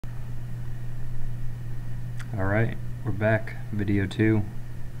Alright, we're back. Video 2.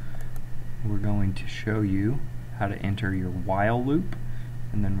 We're going to show you how to enter your while loop,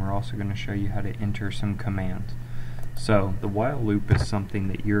 and then we're also going to show you how to enter some commands. So the while loop is something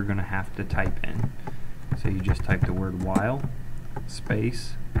that you're going to have to type in. So you just type the word while,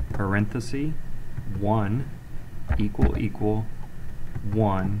 space, parenthesis, 1, equal,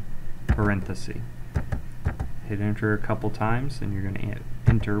 1, parenthesis. Hit enter a couple times and you're going to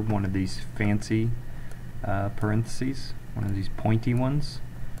enter one of these fancy parentheses, one of these pointy ones.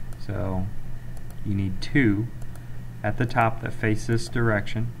 So you need 2 at the top that face this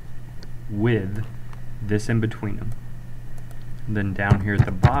direction with this in between them. And then down here at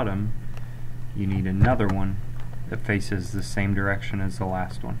the bottom you need another one that faces the same direction as the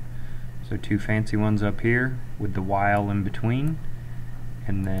last one. So 2 fancy ones up here with the while in between,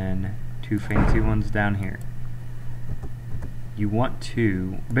 and then 2 fancy ones down here. You want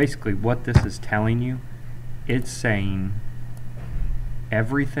to, basically what this is telling you, it's saying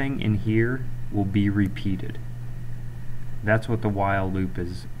everything in here will be repeated. That's what the while loop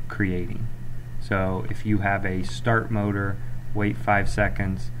is creating. So if you have a start motor, wait 5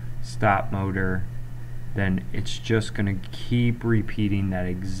 seconds, stop motor, then it's just going to keep repeating that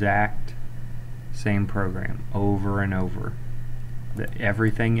exact same program over and over.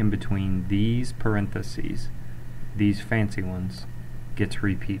 Everything in between these parentheses, these fancy ones, gets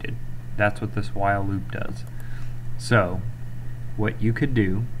repeated. That's what this while loop does. So what you could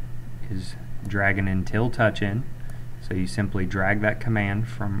do is drag an until touch in. So you simply drag that command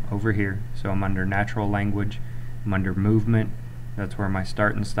from over here. So I'm under natural language, I'm under movement, that's where my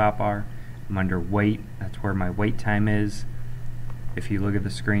start and stop are. I'm under wait, that's where my wait time is. If you look at the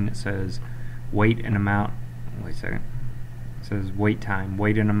screen, it says wait an amount, wait a second, it says wait time,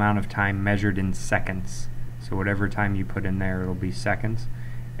 wait an amount of time measured in seconds. So whatever time you put in there, it'll be seconds.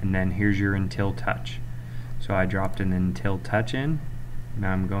 And then here's your until touch. So I dropped an until touch in.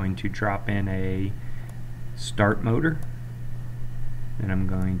 Now I'm going to drop in a start motor. Then I'm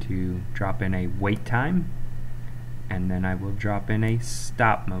going to drop in a wait time. And then I will drop in a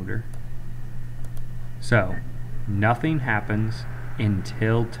stop motor. So nothing happens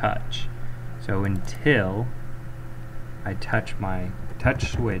until touch. So until I touch my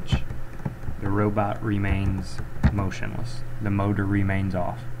touch switch, the robot remains motionless. The motor remains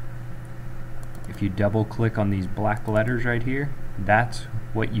off. If you double click on these black letters right here, that's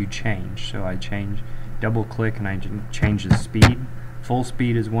what you change. So I double click and I change the speed. Full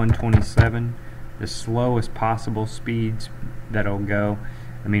speed is 127. The slowest possible speeds that'll go,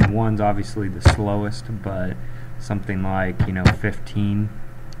 I mean 1's obviously the slowest, but something like 15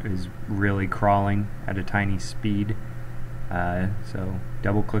 is really crawling at a tiny speed. So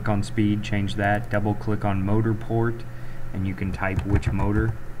double click on speed, change that, double click on motor port, and you can type which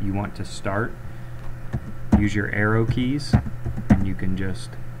motor you want to start. Use your arrow keys and you can just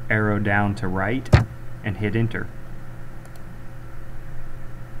arrow down to right and hit enter.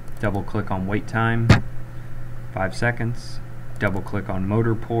 Double click on wait time, 5 seconds, double click on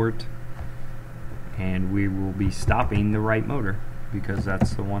motor port, and we will be stopping the right motor because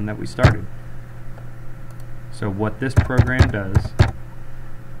that's the one that we started. So what this program does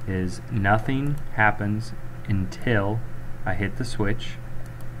is nothing happens until I hit the switch.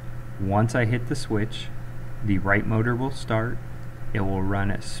 Once I hit the switch, the right motor will start. It will run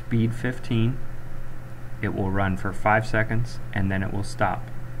at speed 15. It will run for 5 seconds and then it will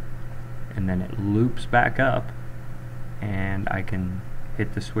stop. And then it loops back up and I can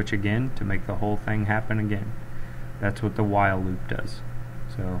hit the switch again to make the whole thing happen again. That's what the while loop does.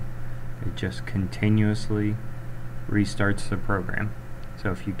 So it just continuously restarts the program. So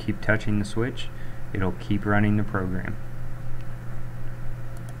if you keep touching the switch, it'll keep running the program.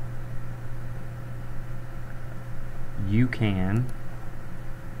 You can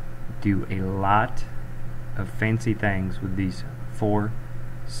do a lot of fancy things with these 4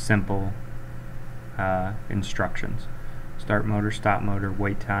 simple instructions: start motor, stop motor,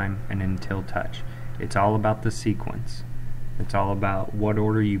 wait time, and until touch. It's all about the sequence. It's all about what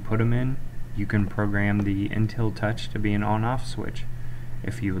order you put them in. You can program the until touch to be an on-off switch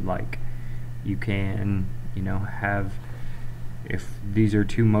if you would like. You can, have, if these are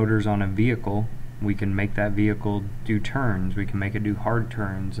 2 motors on a vehicle, we can make that vehicle do turns. We can make it do hard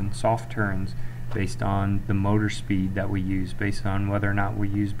turns and soft turns based on the motor speed that we use, based on whether or not we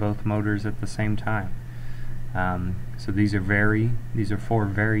use both motors at the same time. So these are 4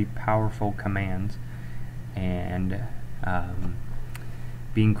 very powerful commands, and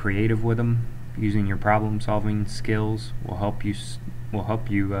being creative with them, using your problem-solving skills will help you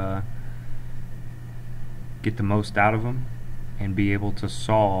get the most out of them and be able to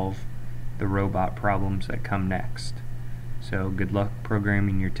solve the robot problems that come next. So good luck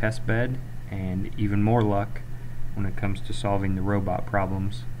programming your test bed, and even more luck when it comes to solving the robot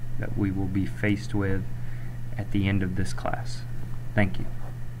problems that we will be faced with at the end of this class. Thank you.